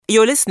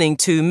You're listening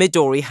to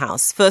Midori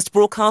House, first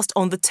broadcast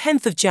on the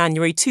 10th of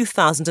January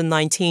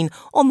 2019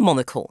 on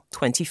Monocle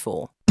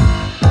 24.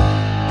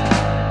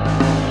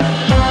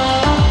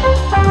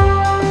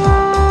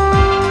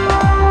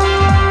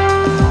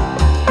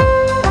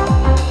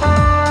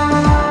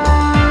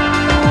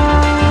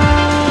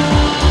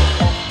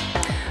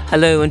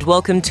 Hello and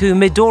welcome to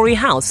Midori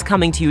House,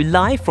 coming to you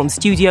live from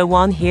Studio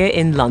One here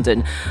in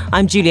London.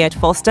 I'm Juliette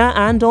Foster,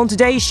 and on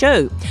today's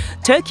show,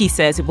 Turkey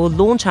says it will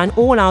launch an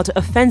all-out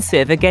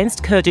offensive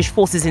against Kurdish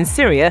forces in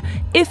Syria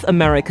if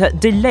America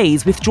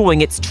delays withdrawing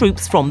its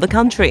troops from the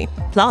country.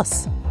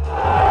 Plus,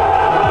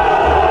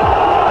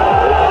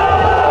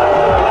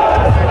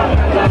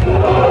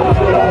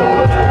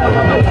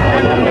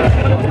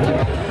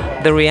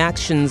 the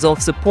reactions of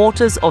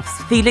supporters of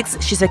Felix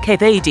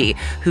Tshisekedi,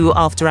 who,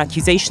 after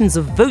accusations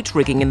of vote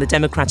rigging in the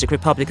Democratic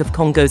Republic of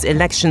Congo's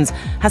elections,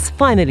 has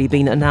finally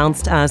been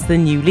announced as the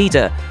new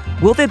leader.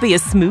 Will there be a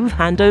smooth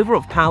handover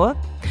of power?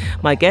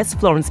 My guests,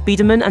 Florence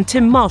Biedermann and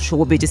Tim Marshall,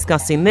 will be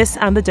discussing this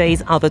and the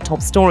day's other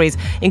top stories,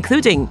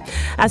 including,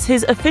 as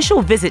his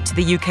official visit to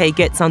the UK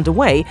gets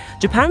underway,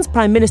 Japan's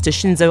Prime Minister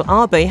Shinzo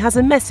Abe has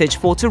a message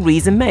for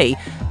Theresa May.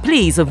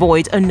 Please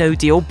avoid a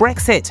no-deal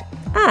Brexit.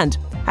 And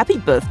happy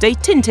birthday,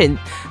 Tintin.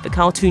 The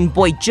cartoon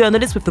boy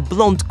journalist with the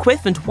blonde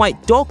quiff and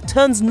white dog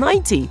turns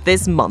 90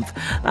 this month.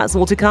 That's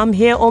all to come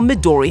here on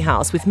Midori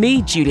House with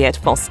me, Juliette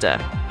Foster.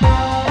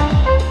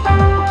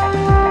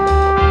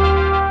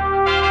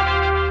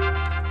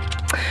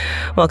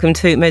 Welcome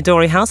to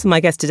Midori House. My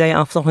guests today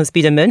are Florence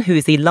Biedermann, who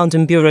is the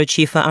London Bureau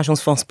Chief for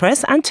Agence France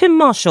Presse, and Tim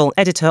Marshall,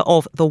 editor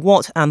of The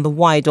What and The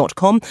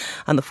Why.com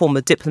and the former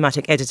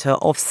diplomatic editor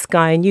of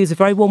Sky News. A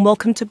very warm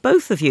welcome to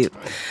both of you.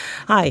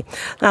 Hi.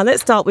 Now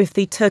let's start with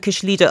the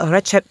Turkish leader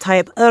Recep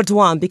Tayyip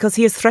Erdogan, because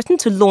he has threatened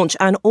to launch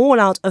an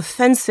all-out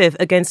offensive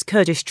against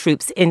Kurdish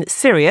troops in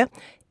Syria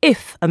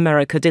if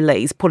America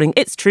delays pulling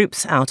its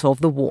troops out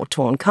of the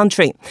war-torn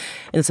country.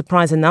 In a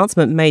surprise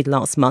announcement made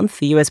last month,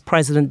 the US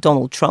President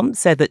Donald Trump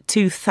said that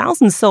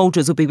 2,000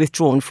 soldiers will be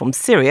withdrawn from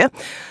Syria.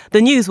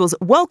 The news was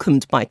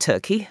welcomed by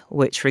Turkey,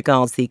 which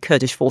regards the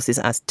Kurdish forces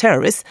as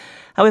terrorists.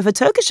 However,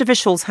 Turkish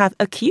officials have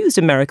accused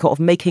America of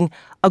making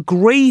a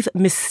grave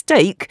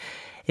mistake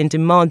in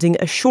demanding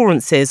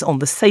assurances on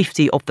the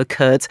safety of the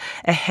Kurds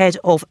ahead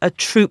of a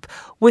troop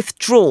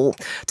withdrawal.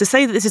 To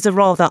say that this is a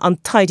rather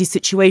untidy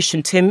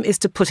situation, Tim, is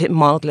to put it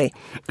mildly.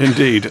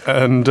 Indeed,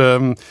 and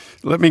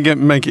let me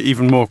make it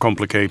even more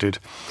complicated.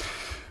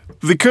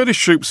 The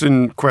Kurdish troops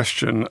in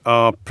question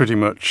are pretty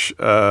much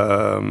what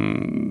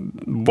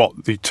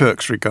the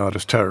Turks regard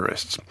as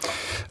terrorists.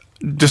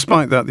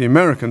 Despite that, the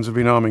Americans have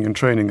been arming and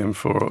training them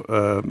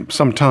for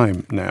some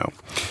time now.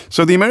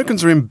 So the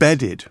Americans are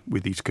embedded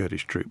with these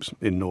Kurdish troops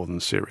in northern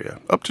Syria.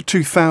 Up to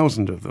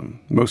 2,000 of them,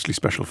 mostly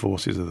special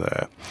forces, are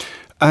there.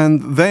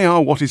 And they are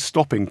what is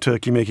stopping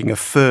Turkey making a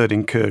third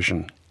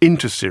incursion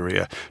into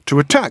Syria to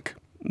attack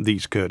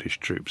these Kurdish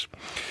troops.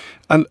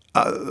 And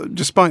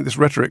despite this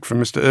rhetoric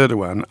from Mr.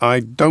 Erdogan, I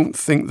don't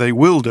think they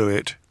will do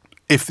it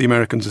if the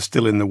Americans are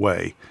still in the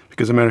way,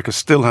 because America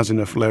still has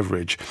enough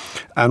leverage.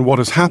 And what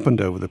has happened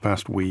over the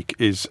past week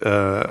is,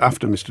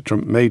 after Mr.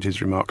 Trump made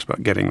his remarks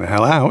about getting the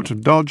hell out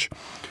of Dodge,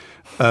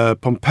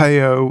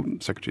 Pompeo,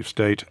 Secretary of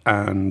State,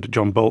 and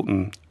John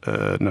Bolton,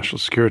 National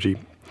Security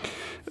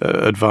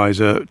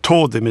Advisor,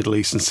 toured the Middle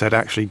East and said,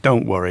 actually,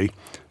 don't worry,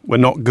 we're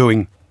not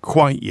going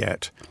quite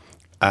yet.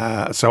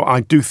 So I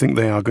do think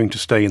they are going to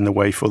stay in the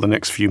way for the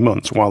next few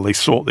months while they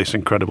sort this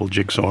incredible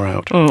jigsaw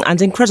out. And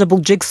incredible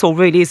jigsaw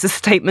really is the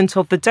statement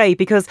of the day,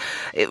 because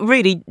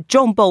really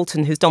John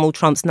Bolton, who's Donald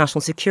Trump's national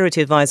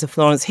security advisor,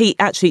 Florence, he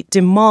actually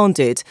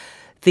demanded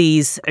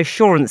these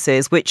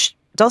assurances, which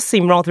does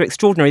seem rather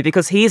extraordinary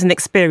because he is an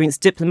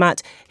experienced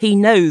diplomat. He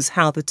knows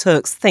how the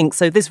Turks think.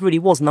 So this really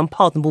was an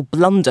unpardonable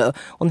blunder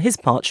on his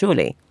part,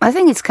 surely. I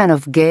think it's kind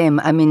of game.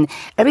 I mean,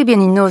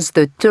 everybody knows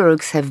the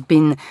Turks have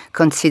been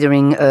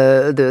considering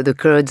the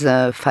Kurds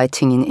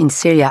fighting in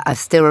Syria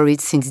as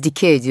terrorists since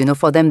decades. You know,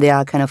 for them, they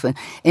are kind of an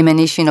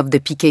emanation of the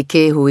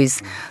PKK, who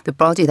is the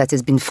party that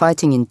has been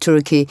fighting in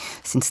Turkey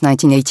since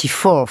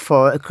 1984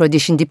 for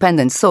Kurdish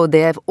independence. So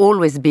they have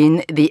always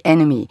been the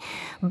enemy.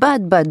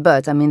 But,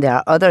 I mean, there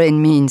are other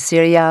enemies in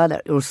Syria,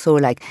 there are also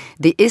like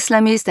the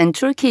Islamists, and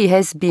Turkey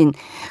has been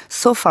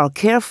so far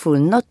careful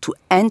not to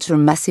enter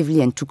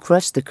massively and to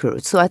crush the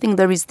Kurds. So I think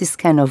there is this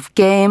kind of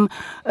game.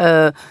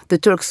 The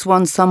Turks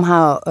want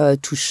somehow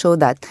to show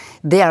that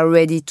they are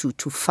ready to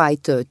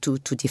fight, to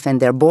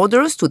defend their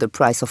borders to the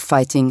price of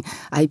fighting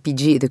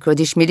IPG, the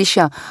Kurdish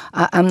militia.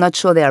 I'm not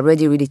sure they are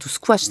ready really to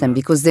squash them,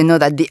 because they know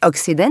that the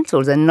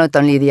Occidentals, and not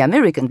only the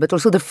Americans, but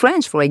also the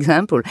French, for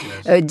example,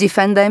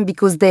 defend them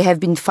because they have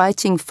been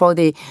fighting for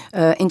the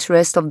interests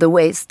interest of the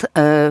West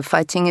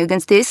fighting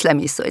against the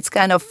Islamists. So it's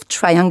kind of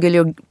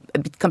triangular, a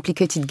bit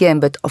complicated game.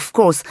 But of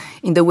course,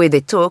 in the way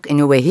they talk, in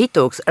the way he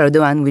talks,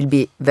 Erdogan will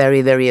be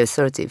very, very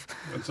assertive.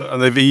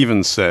 And they've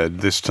even said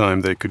this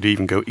time they could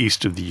even go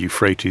east of the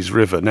Euphrates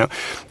River. Now,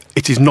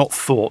 it is not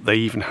thought they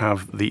even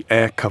have the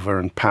air cover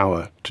and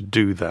power to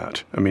do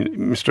that. I mean,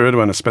 Mr.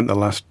 Erdogan has spent the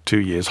last 2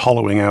 years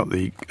hollowing out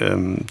the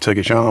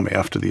Turkish army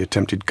after the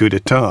attempted coup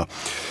d'etat.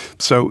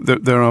 So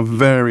there are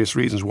various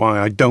reasons why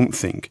I don't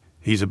think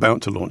he's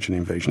about to launch an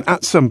invasion.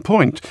 At some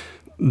point,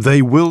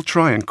 they will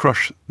try and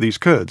crush these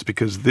Kurds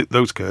because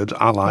those Kurds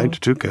are allied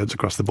to Kurds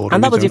across the border.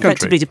 And that would effectively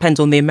effectively depend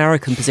on the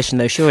American position,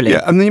 though, surely.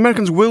 Yeah, and the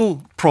Americans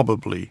will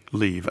probably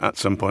leave at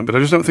some point, but I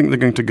just don't think they're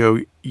going to go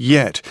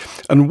yet.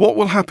 And what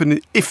will happen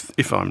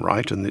if I'm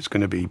right, and it's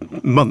going to be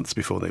months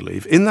before they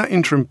leave, in that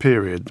interim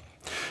period,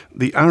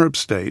 the Arab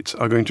states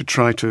are going to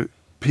try to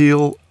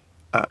peel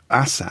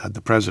Assad,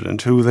 the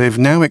president, who they've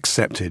now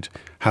accepted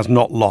has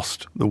not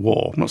lost the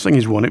war. I'm not saying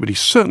he's won it, but he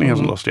certainly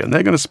hasn't lost it. And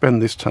they're going to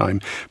spend this time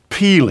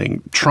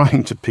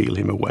trying to peel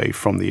him away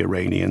from the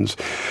Iranians,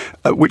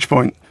 at which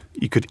point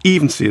you could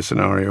even see a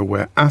scenario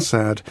where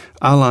Assad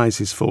allies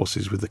his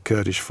forces with the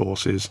Kurdish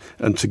forces,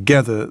 and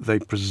together they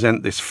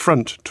present this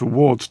front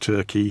towards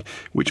Turkey,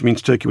 which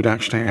means Turkey would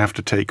actually have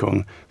to take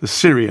on the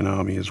Syrian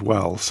army as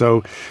well.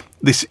 So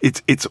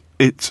it's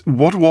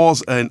what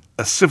was a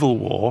civil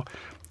war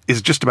is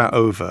just about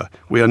over.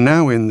 We are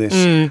now in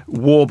this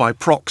war by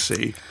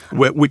proxy,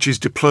 which is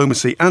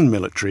diplomacy and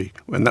military,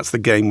 and that's the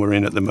game we're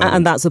in at the moment.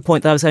 And that's the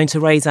point that I was going to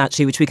raise,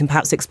 actually, which we can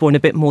perhaps explore in a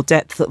bit more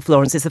depth,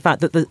 Florence, is the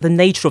fact that the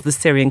nature of the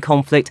Syrian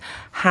conflict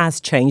has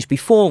changed.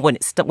 Before, when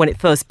it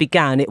first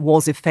began, it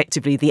was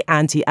effectively the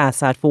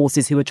anti-Assad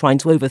forces who were trying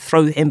to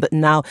overthrow him, but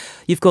now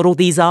you've got all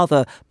these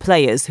other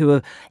players who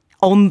are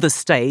on the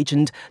stage,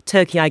 and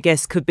Turkey, I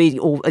guess, could be,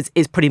 or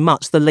is pretty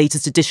much the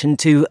latest addition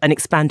to an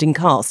expanding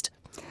cast.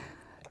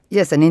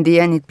 Yes, and in the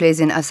end, it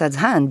plays in Assad's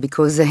hand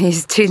because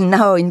he's still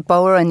now in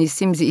power, and it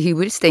seems he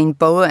will stay in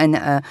power.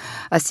 And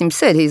as Tim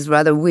said, he's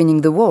rather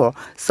winning the war.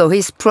 So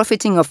he's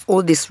profiting of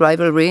all this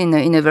rivalry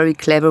in a very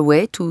clever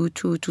way to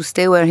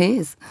stay where he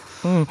is.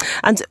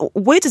 And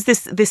where does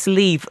this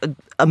leave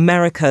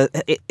America,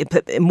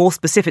 more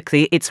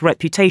specifically, its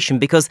reputation?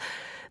 Because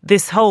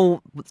this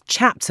whole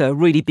chapter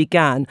really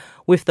began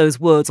with those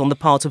words on the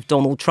part of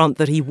Donald Trump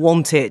that he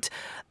wanted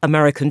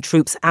American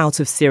troops out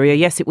of Syria.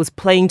 Yes, it was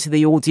playing to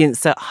the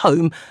audience at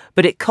home,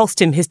 but it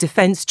cost him his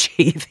defence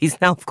chief. He's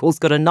now, of course,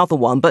 got another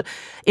one. But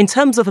in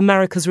terms of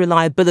America's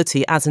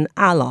reliability as an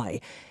ally,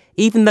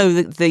 even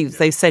though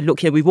they've said,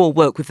 look, we will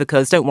work with the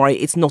Kurds, don't worry,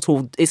 it's not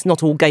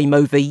all game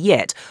over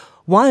yet.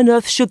 Why on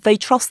earth should they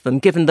trust them,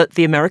 given that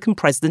the American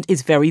president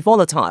is very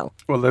volatile?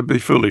 Well, they'd be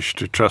foolish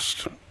to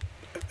trust.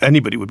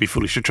 Anybody would be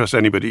foolish to trust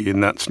anybody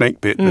in that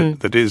snake pit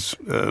that is...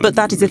 but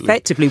that is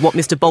effectively what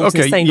Mr. Bolton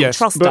is saying, yes,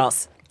 trust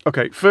us.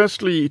 Okay,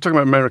 firstly, you're talking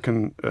about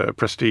American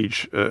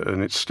prestige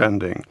and its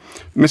standing.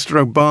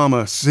 Mr.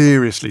 Obama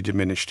seriously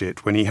diminished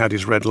it when he had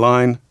his red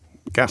line,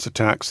 gas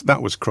attacks,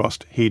 that was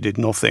crossed, he did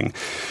nothing.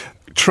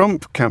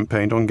 Trump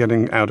campaigned on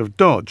getting out of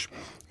Dodge.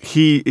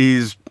 He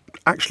is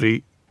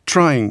actually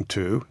trying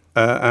to,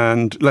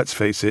 and let's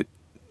face it,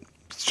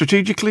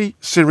 strategically,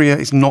 Syria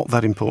is not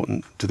that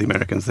important to the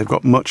Americans. They've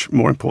got much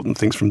more important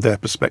things from their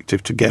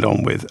perspective to get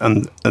on with.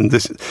 And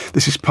this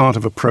is part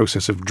of a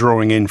process of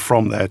drawing in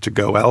from there to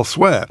go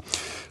elsewhere.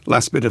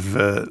 Last bit of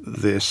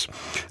this.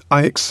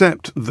 I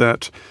accept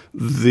that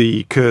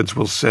the Kurds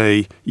will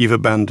say, you've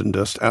abandoned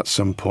us at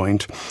some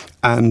point,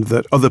 and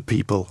that other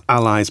people,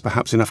 allies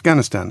perhaps in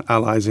Afghanistan,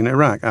 allies in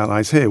Iraq,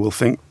 allies here, will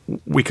think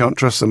we can't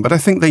trust them. But I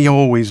think they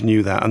always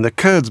knew that. And the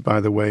Kurds, by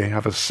the way,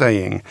 have a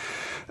saying,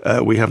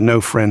 we have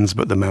no friends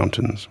but the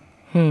mountains.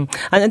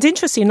 And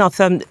interesting enough,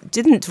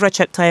 didn't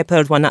Recep Tayyip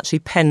Erdogan actually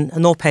pen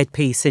an op-ed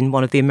piece in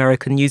one of the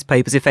American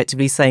newspapers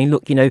effectively saying,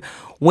 look,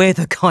 we're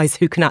the guys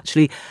who can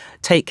actually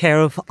take care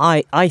of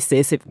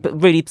ISIS,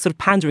 but really sort of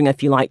pandering,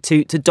 if you like,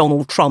 to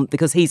Donald Trump,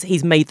 because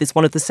he's made this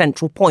one of the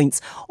central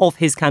points of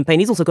his campaign.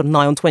 He's also got an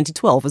eye on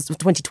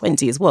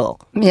 2020 as well.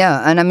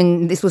 Yeah, and I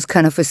mean, this was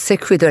kind of a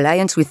secret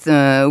alliance with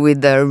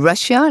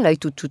Russia,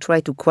 like to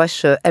try to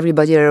crush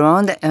everybody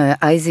around,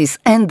 ISIS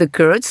and the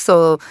Kurds.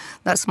 So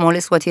that's more or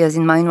less what he has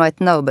in mind right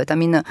now. But I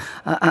mean,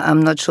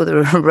 I'm not sure the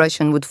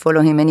Russian would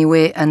follow him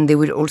anyway, and they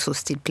will also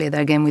still play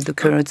their game with the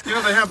Kurds. They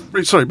have.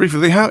 Sorry,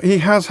 briefly. He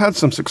has had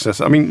some success.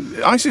 I mean,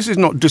 ISIS is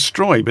not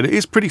destroyed, but it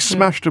is pretty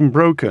smashed and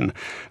broken,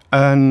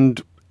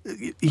 and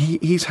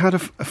he's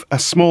had a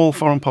small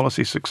foreign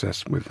policy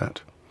success with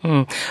that.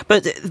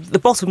 But the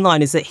bottom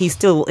line is that he's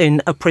still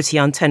in a pretty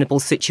untenable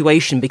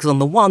situation, because on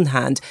the one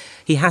hand,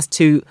 he has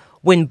to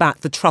win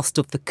back the trust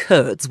of the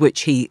Kurds,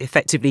 which he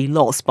effectively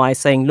lost by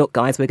saying, look,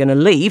 guys, we're going to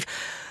leave.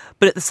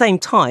 But at the same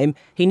time,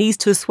 he needs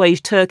to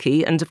assuage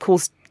Turkey. And of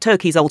course,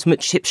 Turkey's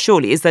ultimate ship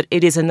surely is that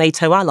it is a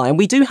NATO ally. And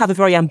we do have a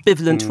very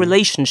ambivalent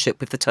relationship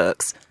with the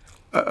Turks.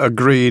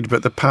 Agreed,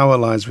 but the power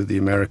lies with the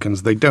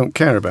Americans. They don't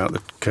care about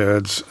the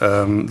Kurds.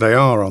 They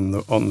are on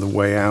the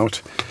way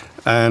out.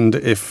 And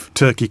if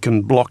Turkey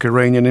can block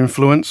Iranian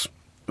influence,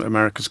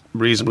 America's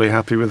reasonably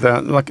happy with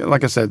that.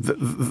 Like I said,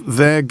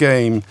 their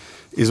game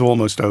is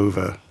almost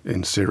over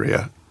in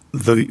Syria.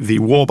 The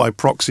war by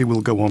proxy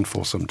will go on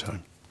for some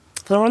time.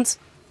 Florence?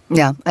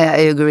 Yeah, I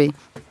agree.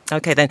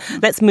 Okay, then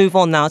let's move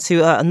on now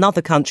to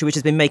another country which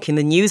has been making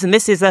the news, and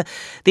this is the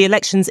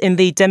elections in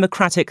the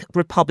Democratic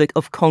Republic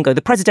of Congo,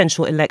 the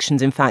presidential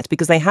elections, in fact,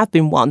 because they have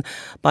been won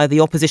by the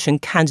opposition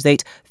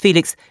candidate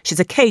Felix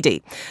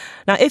Tshisekedi.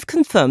 Now, if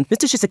confirmed,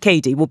 Mr.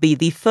 Tshisekedi will be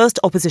the first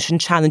opposition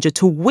challenger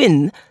to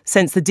win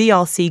since the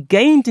DRC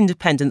gained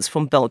independence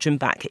from Belgium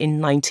back in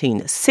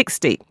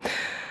 1960.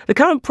 The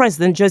current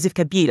president, Joseph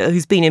Kabila,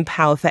 who's been in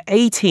power for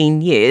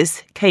 18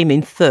 years, came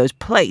in third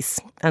place.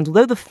 And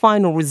although the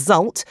final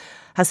result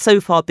has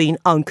so far been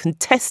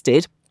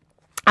uncontested,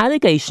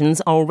 allegations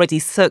are already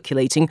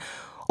circulating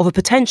of a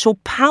potential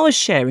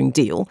power-sharing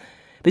deal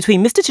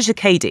between Mr.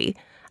 Tshisekedi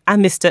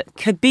and Mr.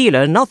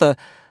 Kabila. Another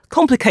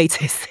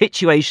complicated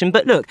situation.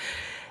 But look,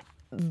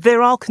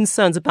 there are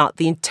concerns about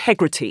the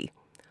integrity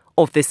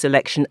of this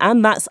election,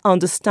 and that's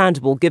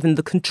understandable given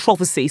the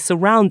controversy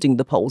surrounding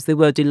the polls. There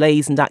were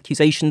delays and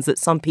accusations that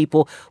some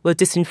people were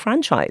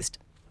disenfranchised.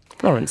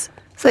 Florence?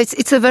 So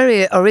it's a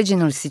very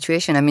original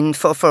situation. I mean,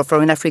 for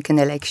an African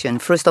election,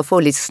 first of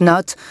all, it's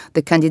not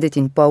the candidate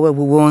in power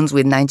who wins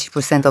with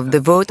 90% of the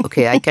vote.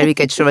 Okay, I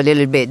caricature a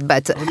little bit,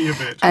 but only a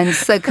bit. And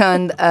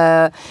second,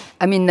 I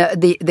mean,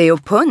 the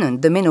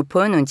opponent, the main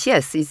opponent,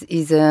 yes,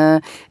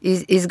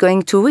 is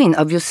going to win,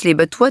 obviously.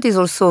 But what is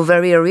also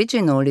very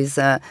original is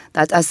that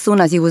as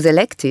soon as he was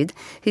elected,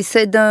 he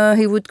said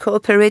he would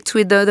cooperate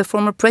with the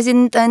former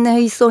president, and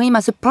he saw him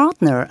as a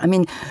partner. I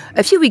mean,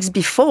 a few weeks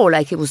before,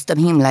 like he was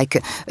telling him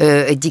like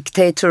a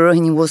dictator,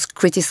 and he was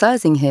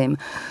criticizing him.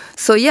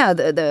 So yeah,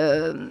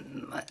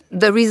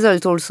 the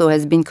result also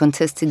has been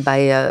contested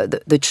by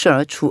the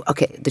church.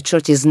 The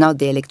church is not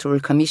the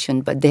electoral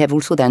commission, but they have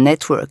also their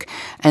network,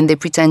 and they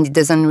pretend it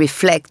doesn't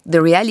reflect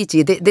the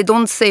reality. They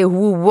don't say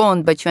who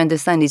won, but you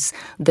understand it's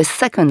the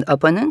second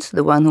opponent,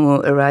 the one who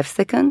arrived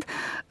second.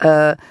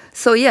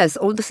 So yes,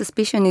 all the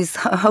suspicion is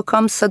how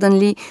come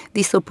suddenly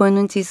this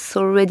opponent is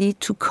so ready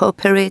to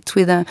cooperate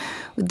with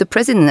the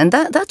president, and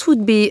that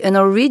would be an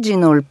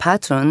original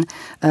pattern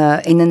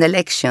in an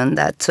election,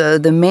 that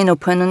the main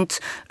opponent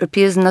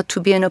appears not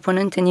to be an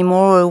opponent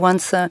anymore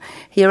once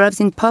he arrives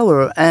in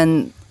power.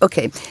 And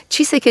okay,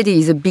 Tshisekedi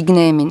is a big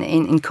name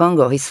in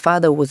Congo. His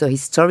father was a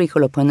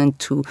historical opponent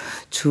to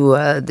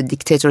the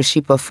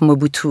dictatorship of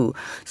Mobutu.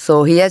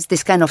 So he has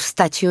this kind of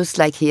status,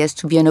 like he has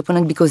to be an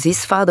opponent because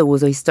his father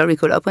was a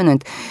historical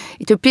opponent.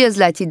 It appears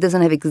like he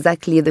doesn't have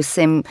exactly the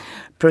same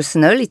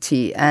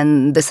personality,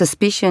 and the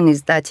suspicion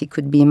is that he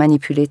could be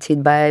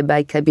manipulated by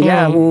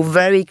Kabila, who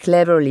very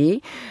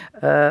cleverly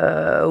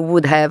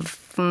would have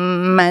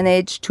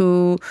managed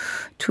to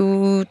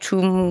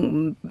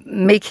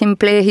make him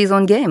play his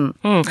own game.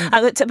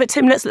 But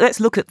Tim, let's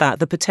look at that,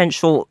 the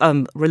potential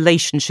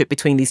relationship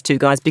between these two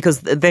guys,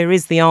 because there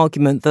is the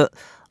argument that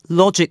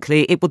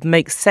logically it would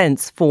make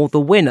sense for the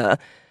winner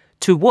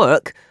to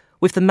work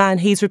with the man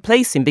he's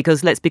replacing,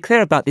 because let's be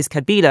clear about this,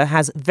 Kabila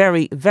has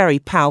very, very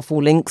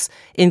powerful links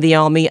in the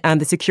army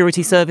and the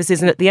security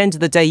services, and at the end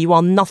of the day, you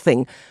are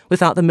nothing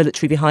without the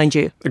military behind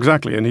you.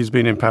 Exactly, and he's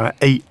been in power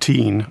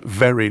 18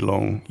 very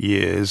long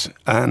years,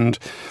 and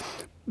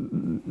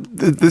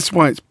this is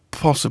why it's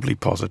possibly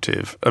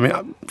positive. I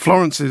mean,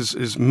 Florence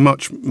is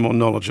much more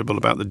knowledgeable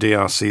about the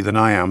DRC than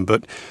I am,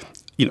 but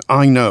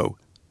I know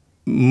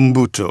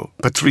Mobutu,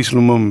 Patrice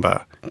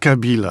Lumumba,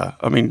 Kabila.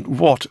 I mean,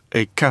 what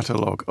a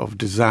catalogue of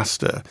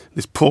disaster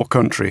this poor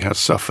country has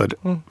suffered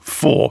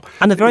for.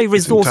 And a very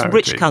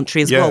resource-rich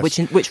country as well, which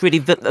really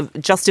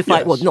justifies,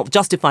 yes. well, not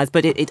justifies,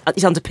 but it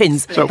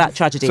underpins that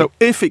tragedy. So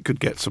if it could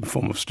get some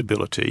form of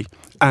stability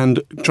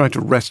and try to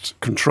wrest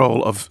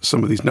control of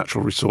some of these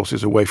natural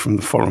resources away from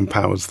the foreign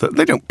powers, that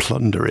they don't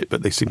plunder it,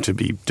 but they seem to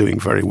be doing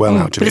very well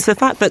out of it. But it's the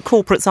fact that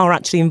corporates are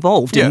actually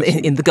involved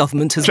in the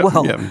government as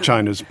well. Yeah,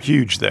 China's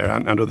huge there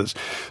and others.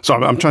 So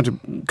I'm trying to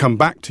come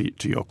back to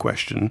your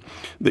question,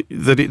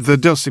 there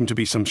does seem to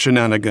be some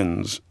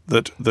shenanigans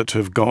that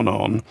have gone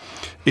on.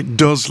 It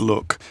does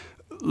look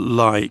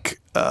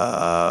like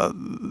that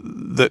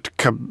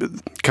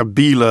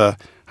Kabila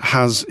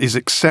is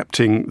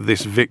accepting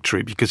this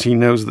victory because he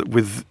knows that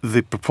with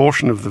the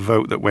proportion of the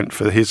vote that went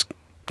for his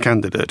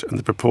candidate and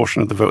the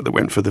proportion of the vote that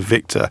went for the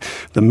victor,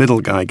 the middle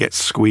guy gets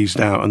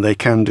squeezed out, and they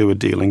can do a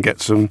deal and get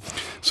some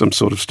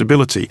sort of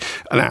stability.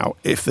 Now,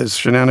 if there's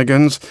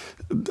shenanigans,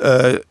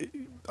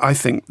 I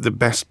think the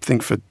best thing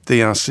for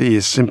DRC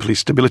is simply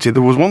stability.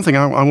 There was one thing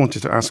I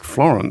wanted to ask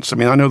Florence. I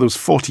mean, I know there was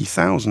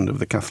 40,000 of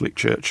the Catholic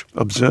Church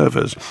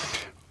observers.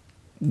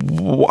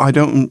 I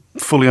don't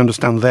fully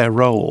understand their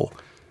role.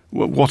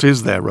 What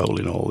is their role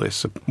in all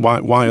this?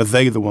 Why are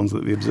they the ones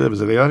that the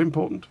observers? Are they that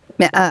important?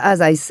 As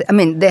I say, I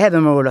mean, they have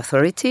a moral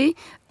authority.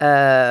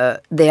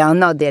 They are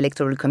not the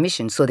electoral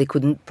commission, so they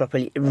couldn't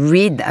properly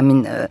read,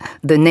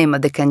 the name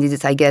of the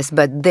candidates, I guess.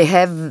 But they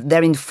have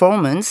their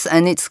informants,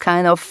 and it's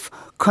kind of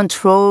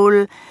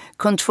control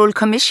control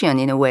commission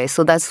in a way.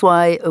 So that's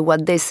why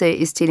what they say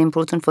is still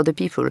important for the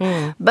people.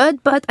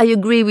 But I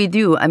agree with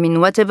you. I mean,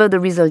 whatever the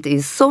result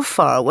is so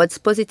far, what's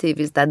positive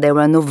is that there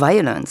were no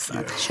violence.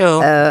 Yeah.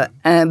 Sure.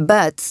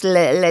 But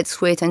let's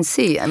wait and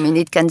see. I mean,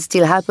 it can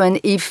still happen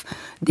if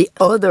the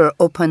other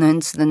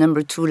opponent, the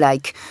number two,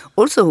 like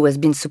also who has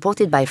been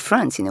supported by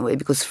France in a way,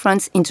 because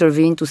France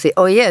intervened to say,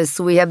 oh yes,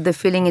 we have the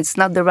feeling it's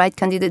not the right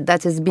candidate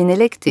that has been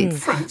elected.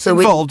 France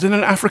involved in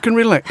an African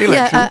election?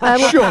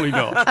 Yeah, surely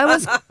not.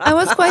 I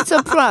was quite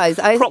surprised.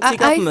 I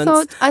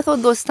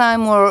thought those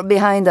times were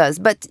behind us,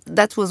 but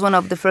that was one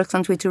of the first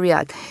countries to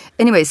react.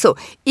 Anyway, so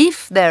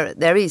if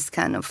there is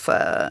kind of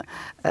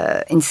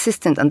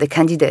insistent on the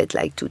candidate,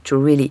 like to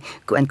really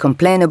go and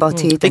complain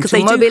about it, because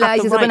and to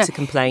mobilize, do have the right to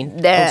complain.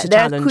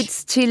 There could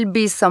still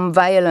be some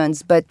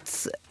violence,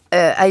 but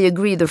I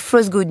agree. The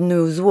first good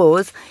news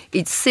was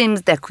it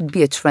seems there could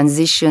be a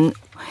transition,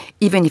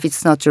 even if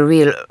it's not a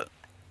real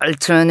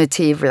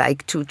alternative,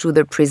 like to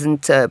the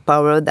present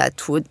power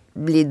that would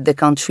lead the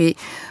country.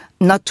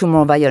 Not to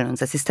more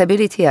violence. As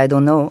stability, I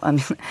don't know. I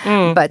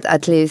mean, but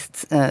at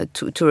least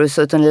to a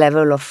certain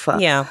level of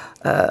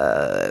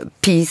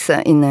peace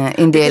in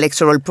the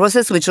electoral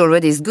process, which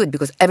already is good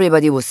because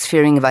everybody was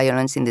fearing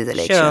violence in these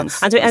elections.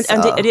 Sure.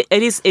 And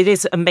it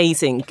is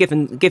amazing,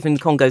 given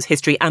Congo's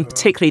history and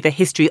particularly the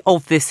history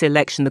of this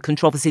election, the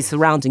controversy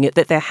surrounding it,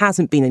 that there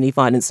hasn't been any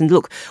violence. And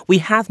look, we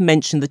have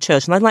mentioned the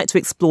church, and I'd like to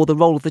explore the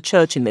role of the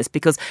church in this,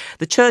 because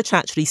the church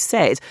actually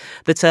said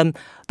that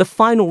the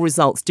final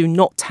results do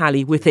not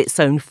tally with its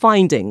own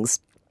findings.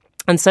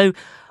 And so,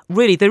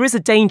 really, there is a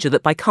danger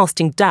that by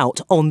casting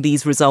doubt on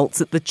these results,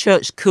 that the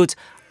church could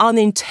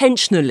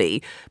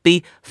unintentionally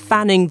be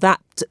fanning that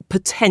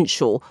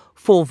potential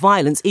for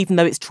violence, even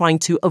though it's trying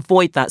to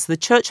avoid that. So the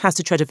church has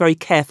to tread a very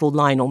careful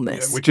line on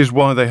this. Yeah, which is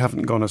why they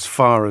haven't gone as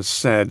far as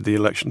said the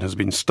election has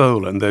been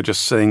stolen. They're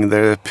just saying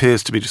there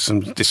appears to be some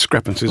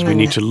discrepancies we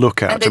need to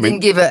look at. And they didn't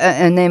give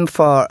a name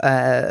for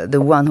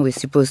the one who is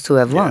supposed to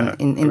have won,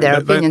 in their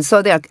opinion.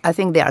 So I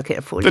think they are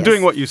careful. They're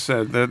doing what you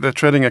said. They're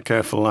treading a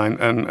careful line.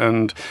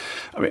 And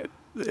I mean,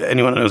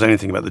 anyone who knows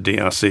anything about the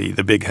DRC,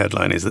 the big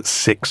headline is that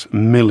 6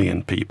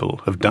 million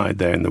people have died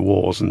there in the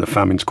wars and the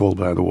famines caused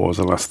by the wars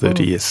the last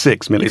 30 years.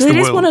 6 million. Because it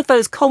is one of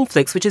those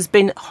conflicts which has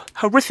been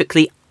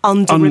horrifically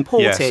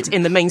underreported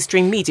in the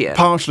mainstream media.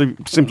 Partially,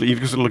 simply, you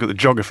just look at the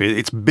geography.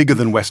 It's bigger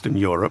than Western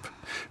Europe.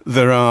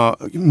 There are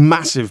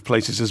massive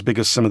places as big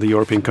as some of the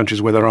European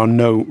countries where there are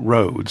no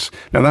roads.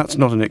 Now, that's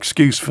not an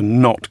excuse for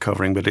not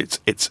covering, but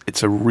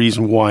it's a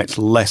reason why it's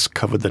less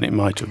covered than it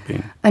might have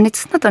been. And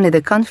it's not only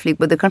the conflict,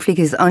 but the conflict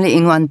is only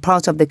in one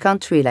part of the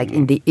country, like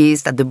in the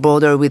east, at the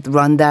border with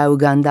Rwanda,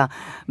 Uganda.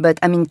 But,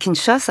 I mean,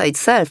 Kinshasa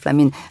itself, I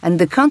mean, and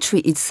the country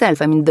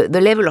itself, I mean,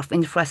 the level of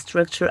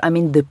infrastructure, I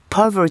mean, the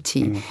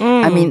poverty,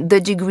 I mean,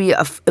 the degree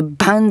of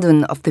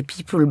abandon of the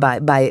people by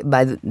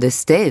the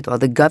state or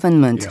the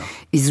government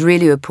is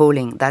really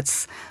appalling.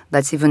 That's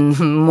even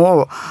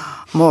more.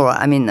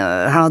 I mean,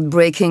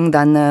 heartbreaking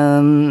than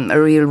a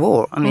real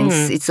war. I mean,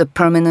 it's a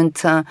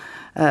permanent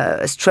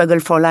struggle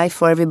for life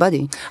for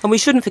everybody. And we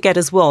shouldn't forget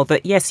as well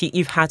that, yes,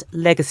 you've had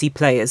legacy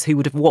players who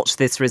would have watched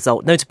this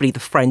result, notably the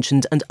French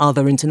and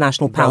other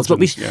international powers.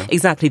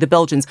 Exactly, the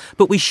Belgians.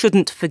 But we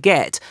shouldn't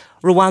forget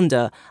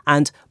Rwanda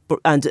and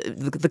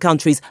the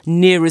country's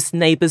nearest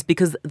neighbours,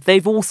 because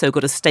they've also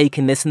got a stake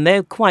in this, and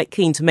they're quite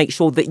keen to make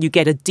sure that you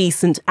get a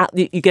decent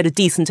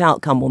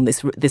outcome on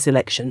this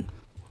election.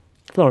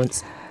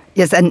 Florence.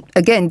 Yes, and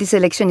again, this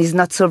election is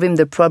not solving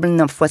the problem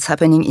of what's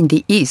happening in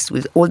the east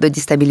with all the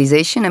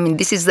destabilization. I mean,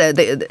 this is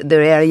the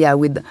area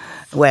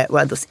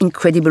where those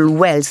incredible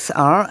wells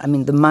are. I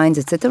mean, the mines,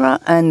 etc.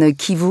 And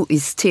Kivu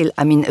is still,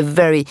 I mean, a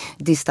very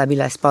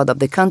destabilized part of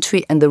the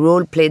country, and the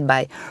role played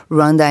by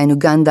Rwanda and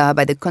Uganda,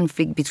 by the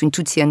conflict between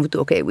Tutsi and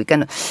Hutu. Okay, we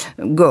can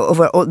go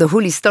over the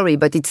whole story,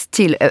 but it's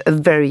still a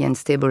very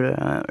unstable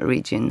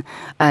region.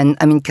 And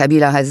I mean,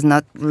 Kabila has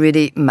not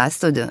really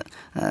mastered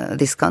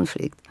this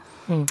conflict.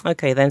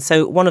 Okay, then.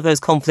 So one of those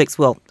conflicts,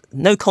 well,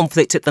 no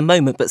conflict at the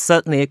moment, but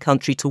certainly a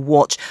country to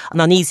watch. An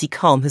uneasy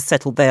calm has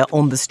settled there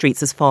on the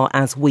streets as far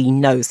as we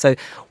know. So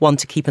one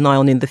to keep an eye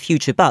on in the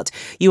future. But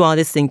you are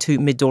listening to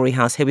Midori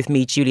House, here with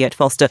me, Juliette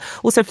Foster,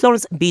 also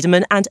Florence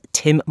Biederman and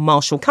Tim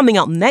Marshall. Coming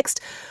up next,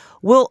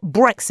 will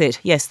Brexit,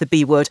 yes, the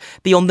B word,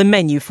 be on the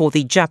menu for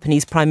the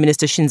Japanese Prime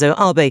Minister Shinzo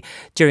Abe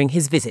during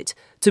his visit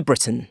to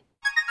Britain?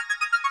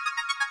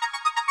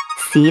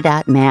 See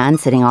that man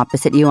sitting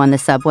opposite you on the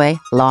subway,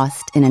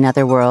 lost in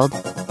another world?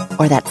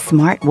 Or that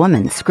smart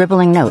woman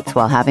scribbling notes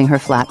while having her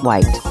flat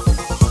wiped?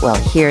 Well,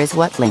 here's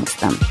what links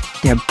them.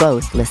 They're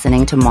both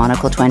listening to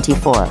Monocle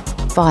 24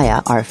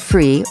 via our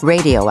free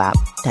radio app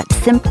that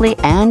simply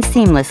and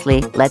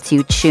seamlessly lets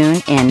you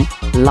tune in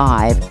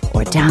live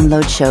or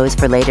download shows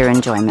for later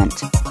enjoyment.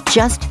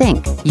 Just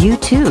think, you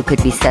too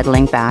could be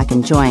settling back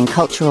enjoying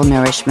cultural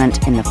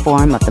nourishment in the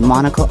form of the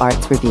Monocle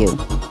Arts Review,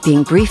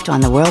 being briefed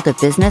on the world of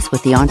business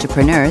with the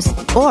entrepreneurs,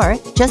 or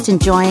just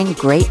enjoying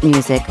great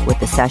music with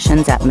the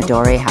sessions at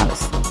Midori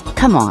House.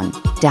 Come on,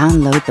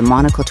 download the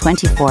Monocle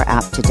 24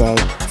 app today.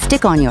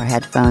 Stick on your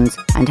headphones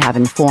and have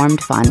informed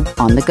fun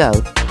on the go.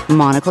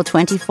 Monocle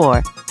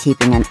 24,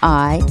 keeping an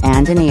eye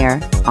and an ear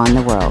on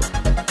the world.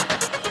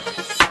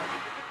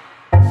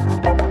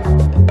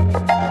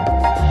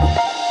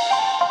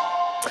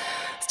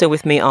 Still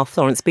with me are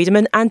Florence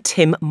Biederman and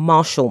Tim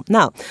Marshall.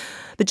 Now,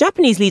 the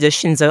Japanese leader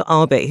Shinzo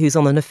Abe, who's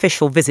on an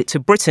official visit to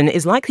Britain,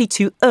 is likely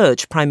to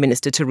urge Prime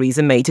Minister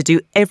Theresa May to do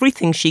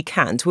everything she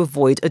can to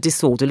avoid a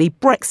disorderly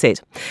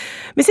Brexit.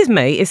 Mrs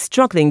May is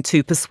struggling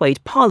to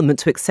persuade Parliament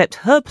to accept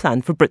her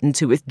plan for Britain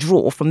to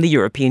withdraw from the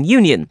European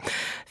Union.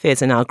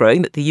 Fears are now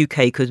growing that the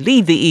UK could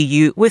leave the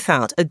EU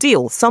without a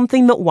deal,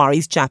 something that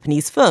worries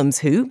Japanese firms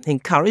who,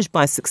 encouraged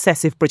by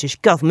successive British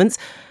governments,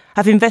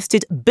 have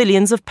invested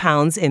billions of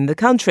pounds in the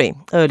country.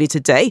 Earlier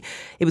today,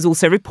 it was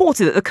also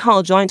reported that the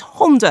car giant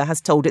Honda has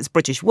told its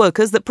British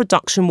workers that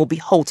production will be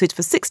halted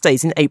for 6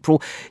 days in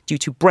April due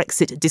to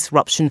Brexit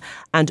disruption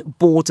and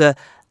border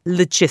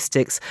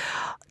logistics.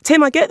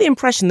 Tim, I get the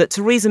impression that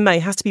Theresa May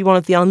has to be one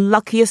of the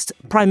unluckiest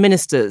prime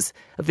ministers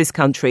of this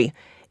country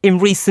in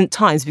recent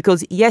times,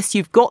 because yes,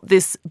 you've got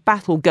this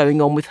battle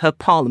going on with her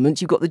parliament,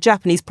 you've got the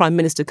Japanese prime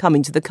minister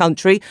coming to the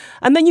country,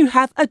 and then you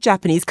have a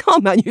Japanese car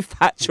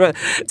manufacturer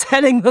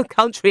telling the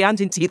country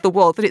and indeed the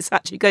world that it's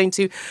actually going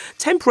to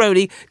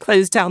temporarily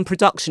close down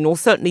production or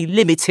certainly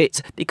limit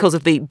it because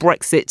of the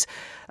Brexit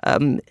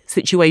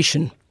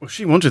situation. Well,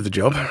 she wanted the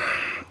job.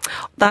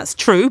 That's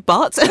true,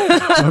 but...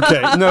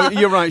 OK, no,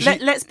 you're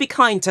right. Let's be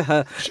kind to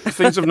her.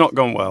 Things have not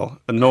gone well,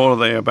 nor are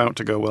they about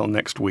to go well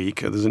next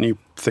week. There's a new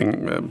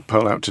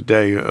poll out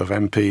today of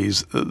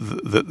MPs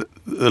that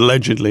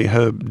allegedly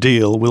her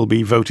deal will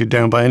be voted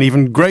down by an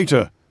even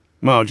greater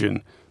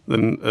margin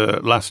than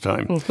last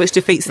time. Which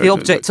defeats the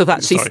object of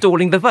actually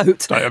stalling the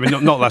vote. I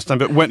mean, not last time,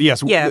 but when,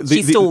 yes. Yeah,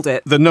 she stalled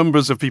it. The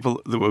numbers of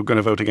people that were going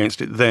to vote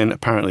against it then,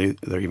 apparently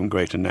they're even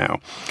greater now.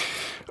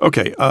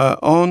 OK,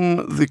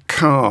 on the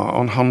car,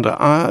 on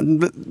Honda,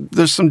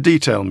 there's some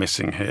detail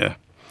missing here.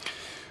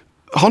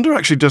 Honda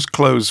actually does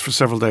close for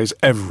several days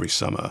every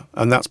summer,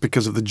 and that's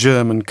because of the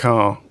German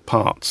car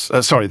parts,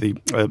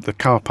 the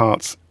car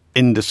parts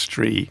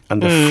industry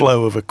and the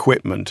flow of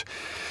equipment.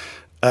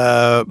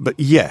 But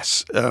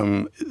yes,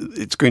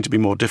 it's going to be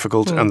more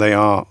difficult, and they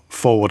are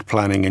forward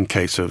planning in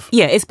case of...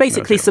 Yeah, it's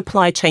basically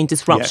supply chain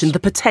disruption, yes. The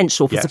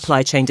potential for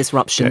supply chain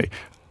disruption. Okay.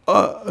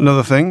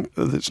 Another thing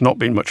that's not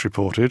been much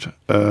reported,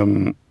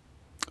 the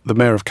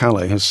Mayor of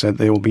Calais has said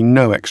there will be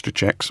no extra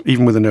checks,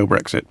 even with a no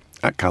Brexit,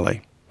 at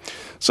Calais.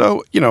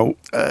 So,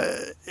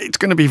 it's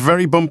going to be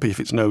very bumpy if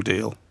it's no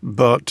deal,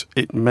 but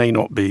it may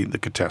not be the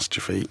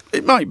catastrophe.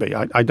 It might be,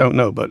 I don't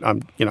know, but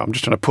I'm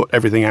just trying to put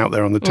everything out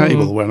there on the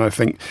table when I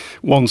think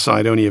one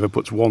side only ever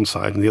puts one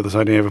side and the other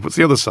side only ever puts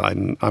the other side,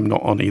 and I'm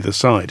not on either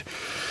side.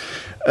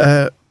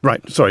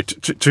 Right, sorry,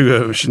 to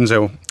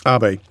Shinzo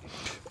Abe.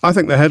 I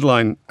think the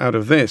headline out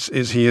of this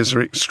is he has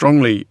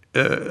strongly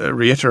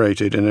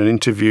reiterated in an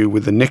interview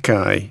with the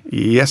Nikkei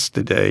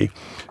yesterday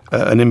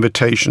an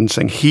invitation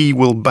saying he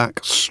will back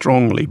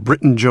strongly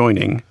Britain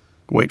joining,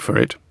 wait for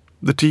it,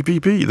 the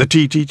TPP, the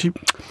TTT.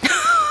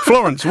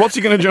 Florence, what's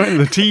he going to join?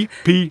 The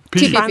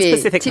TPP?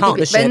 Trans-Pacific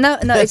Partnership.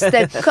 But no, it's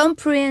the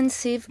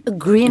Comprehensive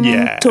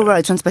Agreement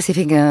toward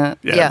Trans-Pacific...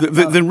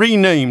 The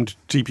renamed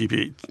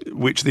TPP,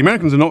 which the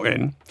Americans are not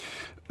in,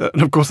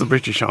 and of course the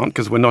British aren't,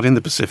 because we're not in the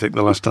Pacific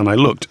the last time I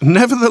looked.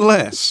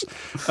 Nevertheless,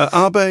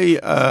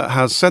 Abe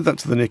has said that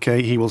to the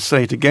Nikkei. He will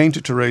say it again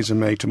to Theresa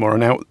May tomorrow.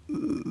 Now,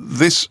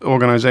 this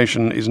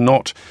organisation is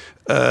not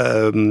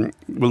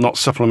will not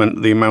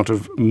supplement the amount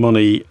of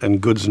money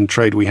and goods and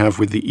trade we have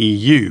with the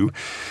EU,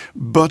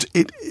 but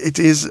it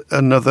is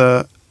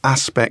another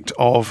aspect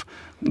of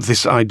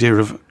this idea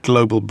of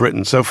global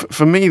Britain. So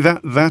for me,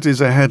 that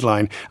is a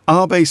headline.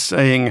 Abe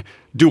saying,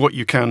 do what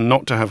you can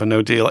not to have a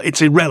no deal.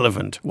 It's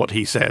irrelevant what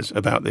he says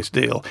about this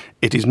deal.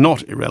 It is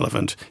not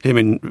irrelevant, him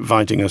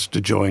inviting us to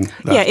join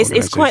that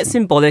it's quite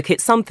symbolic.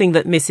 It's something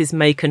that Mrs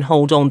May can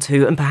hold on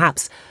to and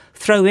perhaps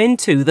throw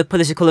into the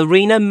political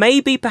arena,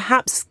 maybe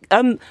perhaps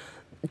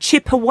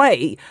chip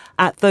away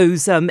at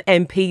those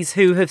MPs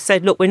who have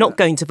said, look, we're not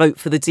going to vote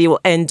for the deal,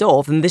 end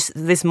of, and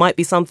this might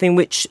be something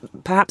which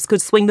perhaps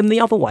could swing them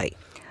the other way.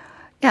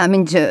 Yeah, I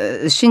mean,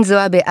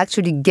 Shinzo Abe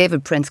actually gave a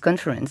press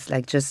conference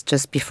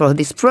just before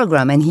this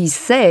program, and he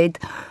said,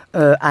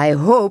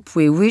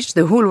 we wish,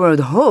 the whole world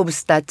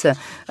hopes that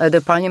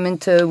the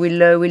Parliament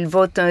will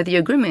vote the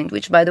agreement,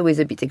 which, by the way, is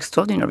a bit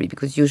extraordinary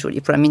because usually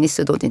Prime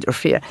Minister don't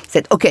interfere. He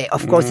said, okay,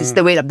 of course, it's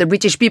the will of the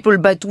British people,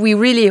 but we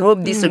really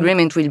hope this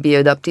agreement will be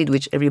adopted,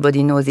 which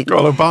everybody knows it.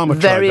 Well, Obama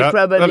very tried that.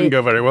 Probably That didn't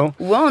go very well.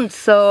 Won't.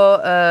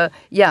 So,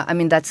 I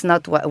mean, that's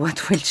not what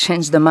will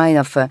change the mind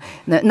of...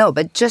 no,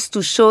 but just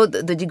to show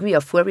the degree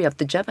of worry of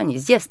the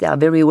Japanese. Yes, they are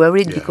very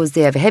worried because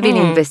they have heavily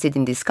invested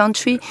in this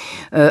country,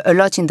 a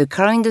lot in the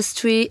car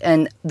industry,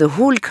 and the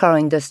whole car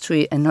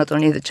industry, and not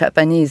only the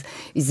Japanese,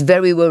 is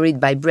very worried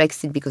by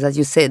Brexit because, as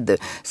you said, the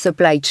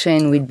supply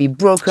chain will be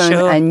broken.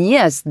 Sure. And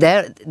yes,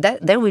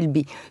 there will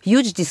be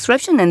huge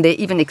disruption, and they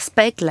even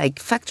expect like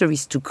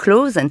factories to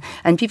close and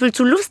people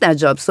to lose their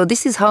jobs. So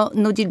this is how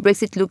no-deal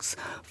Brexit looks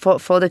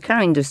for the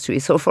car industry.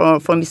 So for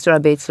Mr.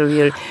 Abe, it's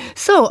real.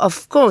 So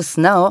of course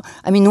now,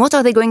 I mean, what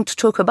are they going to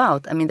talk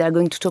about? I mean, they're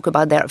going to talk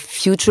about their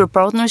future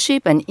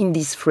partnership, and in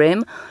this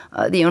frame,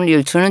 the only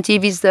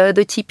alternative is the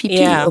TPP.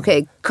 Yeah.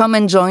 Okay, come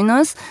and join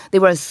us. They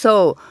were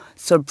so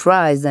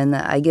surprised and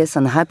I guess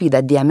unhappy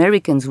that the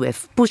Americans, who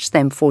have pushed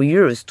them for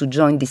years to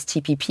join this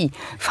TPP,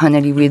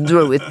 finally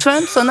withdrew with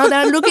Trump. So now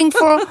they're looking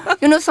for,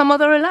 some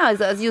other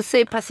allies. As you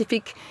say,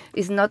 Pacific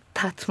is not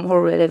that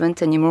more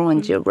relevant anymore,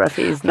 and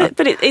geography is not.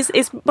 But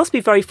it must be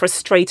very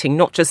frustrating,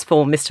 not just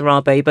for Mr.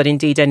 Abe, but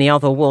indeed any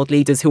other world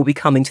leaders who will be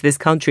coming to this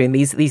country in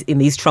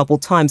these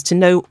troubled times, to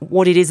know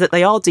what it is that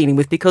they are dealing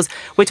with, because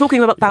we're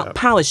talking about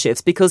power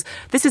shifts, because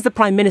this is the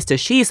Prime Minister.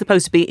 She is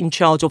supposed to be in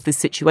charge of this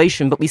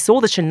situation, but we saw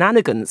the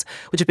shenanigans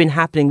which have been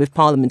happening with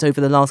Parliament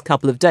over the last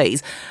couple of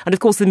days. And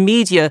of course, the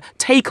media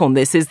take on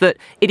this is that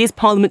it is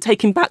Parliament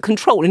taking back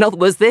control. In other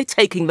words, they're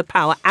taking the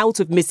power out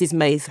of Mrs.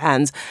 May's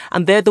hands,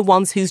 and they're the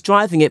ones who's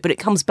driving it. But it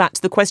comes back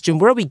to the question,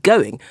 where are we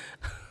going?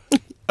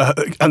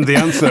 And the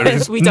answer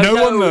is we don't no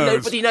know. one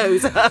knows. Nobody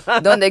knows.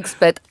 Don't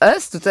expect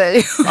us to tell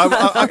you.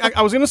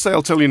 I was going to say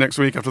I'll tell you next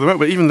week after the vote,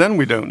 but even then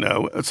we don't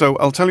know. So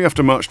I'll tell you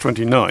after March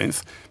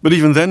 29th, but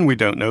even then we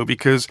don't know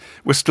because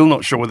we're still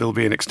not sure whether there'll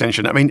be an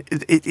extension. I mean,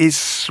 it is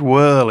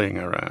swirling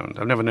around.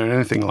 I've never known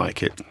anything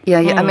like it. Yeah.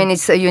 I mean,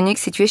 it's a unique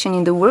situation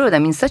in the world. I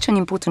mean, such an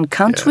important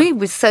country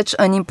with such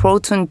an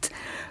important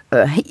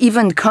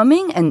event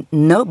coming, and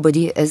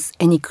nobody has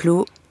any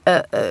clue.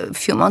 A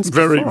few months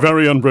before.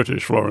 Very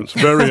un-British, Florence.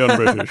 Very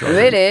un-British.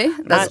 Really?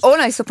 That's all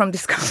I saw from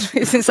this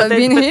country since I've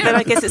been here. Then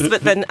I guess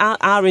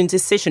our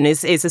indecision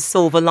is a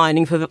silver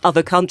lining for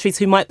other countries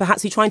who might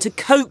perhaps be trying to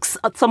coax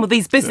some of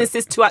these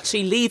businesses to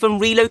actually leave and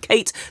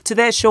relocate to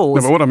their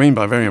shores. No, but what I mean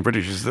by very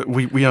un-British is that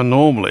we are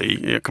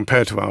normally,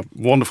 compared to our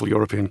wonderful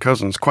European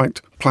cousins,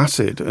 quite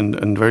placid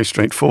and very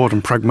straightforward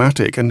and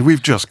pragmatic, and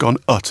we've just gone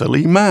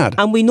utterly mad.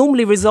 And we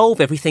normally resolve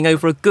everything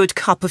over a good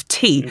cup of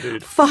tea.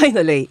 Indeed.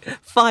 Finally.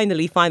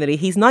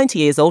 He's 90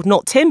 years old,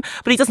 not Tim,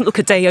 but he doesn't look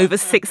a day over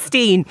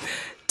 16.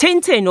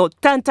 Tintin, or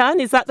Tintin,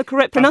 is that the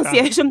correct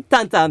pronunciation?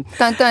 Tintin.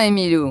 Tintin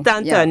Emilio.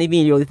 Tintin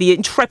Emilio, the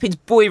intrepid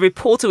boy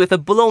reporter with a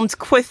blonde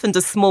quiff and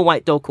a small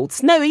white dog called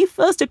Snowy,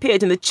 first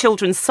appeared in the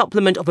children's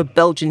supplement of a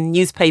Belgian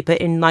newspaper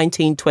in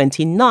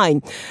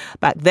 1929.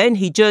 Back then,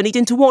 he journeyed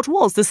into what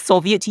was the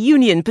Soviet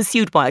Union,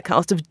 pursued by a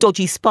cast of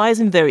dodgy spies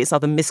and various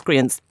other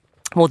miscreants.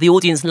 Well, the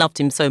audience loved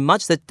him so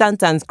much that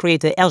Tintin's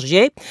creator,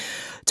 Hergé,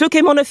 took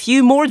him on a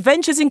few more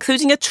adventures,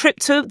 including a trip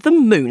to the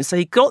moon. So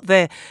he got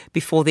there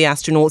before the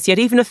astronauts, yet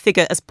even a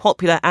figure as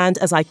popular and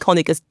as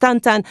iconic as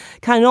Tintin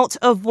cannot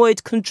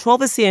avoid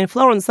controversy. In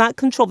Florence, that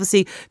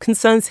controversy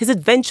concerns his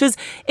adventures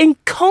in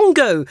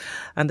Congo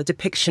and the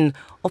depiction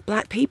of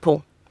black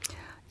people.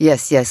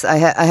 Yes. I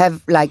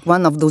have like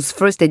one of those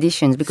first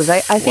editions because I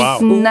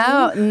think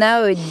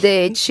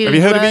nowadays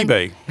children... Have you heard of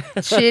eBay?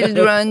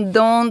 Children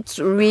don't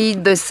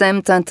read the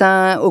same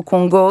Tintin au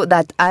Congo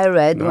that I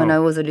read when I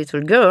was a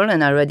little girl,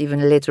 and I read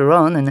even later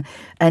on.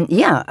 And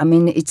yeah, I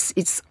mean,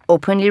 it's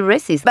openly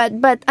racist.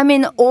 But I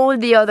mean, all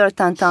the other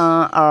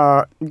Tintin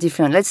are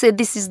different. Let's say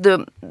this is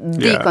the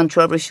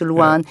controversial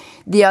one.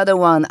 The other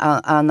one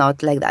are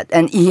not like that.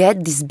 And he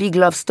had this big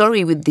love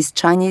story with this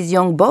Chinese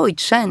young boy,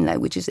 Chen,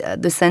 which is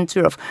at the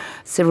center of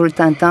several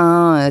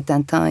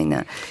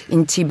Tintin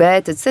in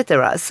Tibet,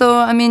 etc. So,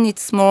 I mean,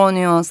 it's more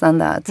nuanced than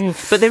that.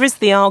 But there is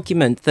the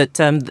argument that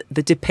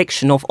the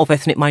depiction of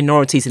ethnic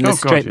minorities in the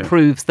strip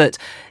proves that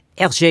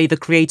Hergé, the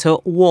creator,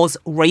 was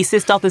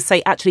racist. Others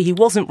say actually he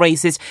wasn't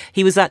racist.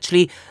 He was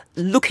actually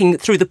looking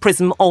through the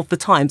prism of the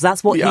times.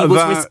 That's what he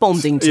was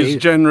responding to.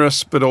 It's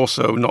generous, but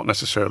also not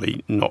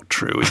necessarily not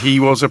true. He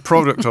was a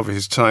product of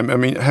his time. I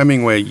mean,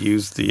 Hemingway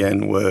used the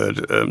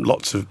N-word.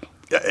 Lots of...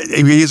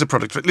 He is a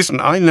product. But listen,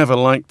 I never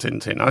liked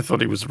Tintin. I thought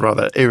he was a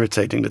rather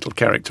irritating little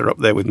character up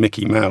there with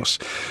Mickey Mouse.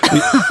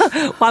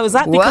 Why was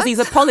that? Because he's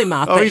a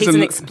polymath. But he's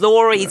an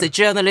explorer, he's a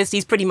journalist,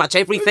 he's pretty much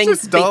everything.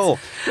 It's just dull.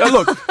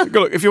 Look,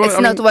 if you want...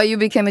 It's not why you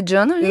became a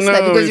journalist?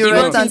 No, because you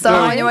read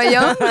Tintin when you were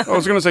young? I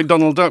was going to say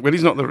Donald Duck, but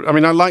he's not the... I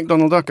mean, I like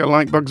Donald Duck, I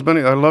like Bugs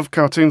Bunny, I love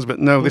cartoons, but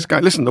no, this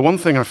guy... Listen, the one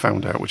thing I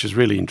found out, which is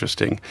really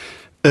interesting,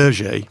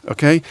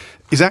 Hergé,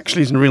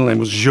 his real name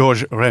was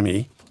Georges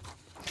Remy.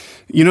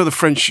 You know the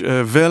French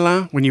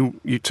verlan, when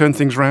you turn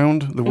things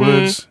round, the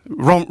words,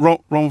 renvelu,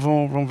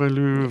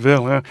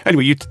 verlan.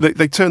 Anyway,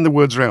 they turn the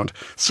words round.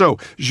 So,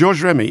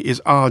 Georges Remy is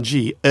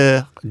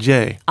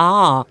R-G-E-J.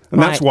 And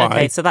that's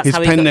why so that's his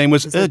pen name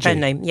was Hergé.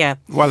 Pen name, yeah.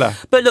 Voila.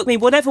 But look,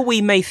 whatever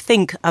we may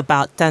think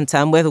about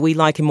Tintin, whether we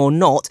like him or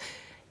not,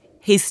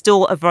 he's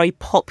still a very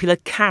popular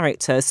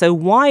character. So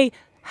why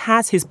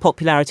has his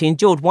popularity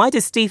endured? Why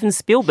does Steven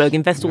Spielberg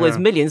invest all those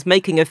millions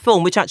making a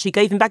film which actually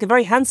gave him back a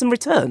very handsome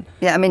return?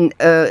 Yeah, I mean...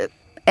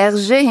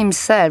 Hergé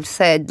himself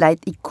said like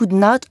he could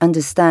not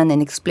understand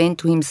and explain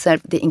to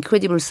himself the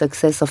incredible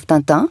success of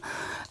Tintin,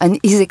 and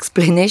his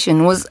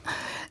explanation was,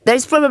 there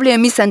is probably a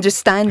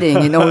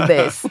misunderstanding in all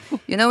this,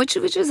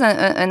 which is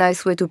a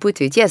nice way to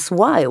put it. Yes,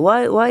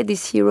 why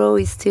this hero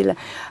is still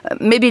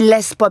maybe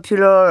less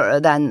popular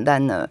than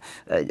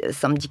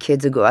some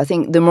decades ago. I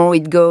think the more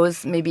it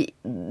goes, maybe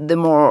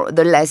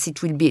the less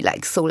it will be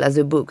like sold as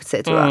a book,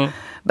 etc.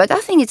 But I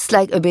think it's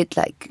like a bit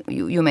like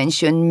you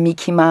mentioned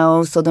Mickey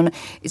Mouse. Or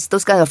it's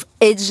those kind of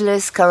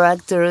ageless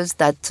characters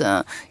that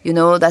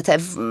that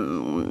have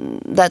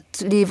that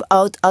live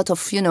out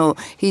of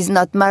he's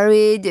not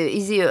married.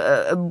 Is he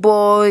a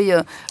boy?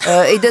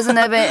 He doesn't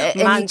have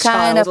any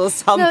kind of or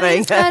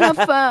something.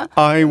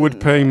 I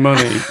would pay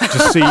money to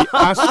see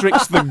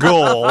Asterix the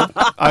Gaul.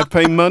 I'd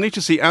pay money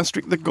to see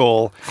Asterix the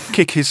Gaul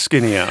kick his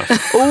skinny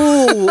ass.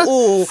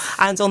 Ooh.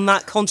 And on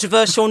that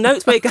controversial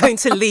note, we're going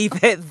to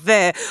leave it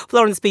there.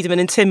 Florence Biederman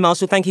and Tim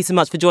Marshall, thank you so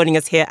much for joining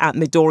us here at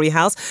Midori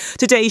House.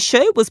 Today's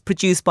show was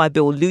produced by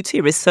Bill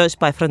Luti, researched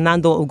by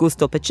Fernando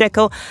Augusto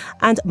Pacheco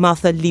and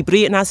Martha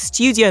Libri, and our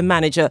studio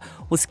manager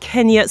was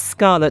Kenya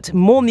Scarlett.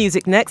 More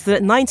music next, and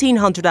at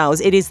 1900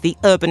 hours, it is The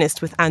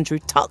Urbanist with Andrew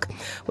Tuck.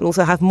 We'll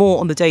also have more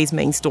on the day's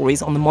main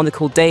stories on the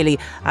Monocle Daily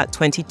at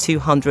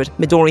 2200.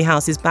 Midori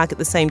House is back at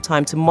the same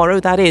time tomorrow.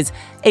 That is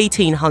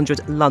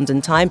 1800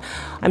 London time.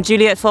 I'm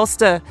Juliet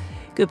Foster.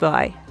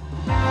 Goodbye.